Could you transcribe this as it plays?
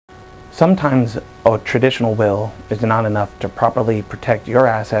Sometimes a traditional will is not enough to properly protect your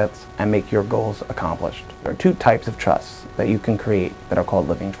assets and make your goals accomplished. There are two types of trusts that you can create that are called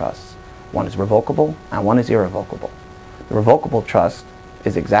living trusts. One is revocable and one is irrevocable. The revocable trust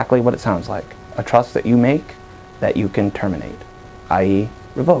is exactly what it sounds like, a trust that you make that you can terminate, i.e.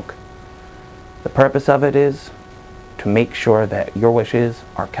 revoke. The purpose of it is to make sure that your wishes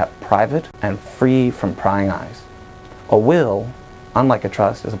are kept private and free from prying eyes. A will, unlike a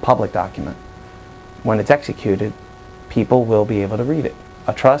trust, is a public document. When it's executed, people will be able to read it.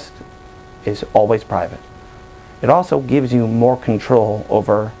 A trust is always private. It also gives you more control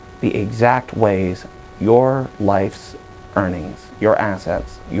over the exact ways your life's earnings, your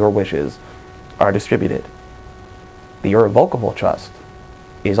assets, your wishes are distributed. The irrevocable trust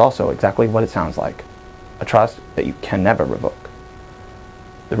is also exactly what it sounds like, a trust that you can never revoke.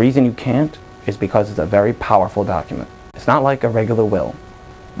 The reason you can't is because it's a very powerful document. It's not like a regular will.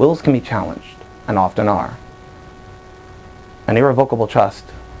 Wills can be challenged, and often are. An irrevocable trust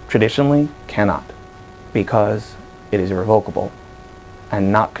traditionally cannot, because it is irrevocable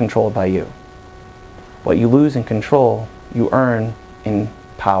and not controlled by you. What you lose in control, you earn in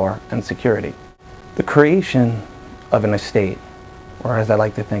power and security. The creation of an estate, or as I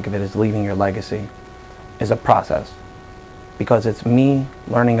like to think of it as leaving your legacy, is a process, because it's me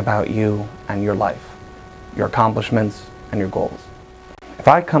learning about you and your life, your accomplishments and your goals. If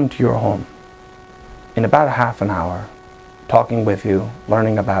I come to your home in about a half an hour, talking with you,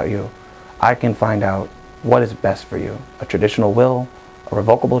 learning about you, I can find out what is best for you, a traditional will, a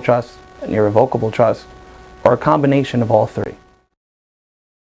revocable trust, an irrevocable trust, or a combination of all three.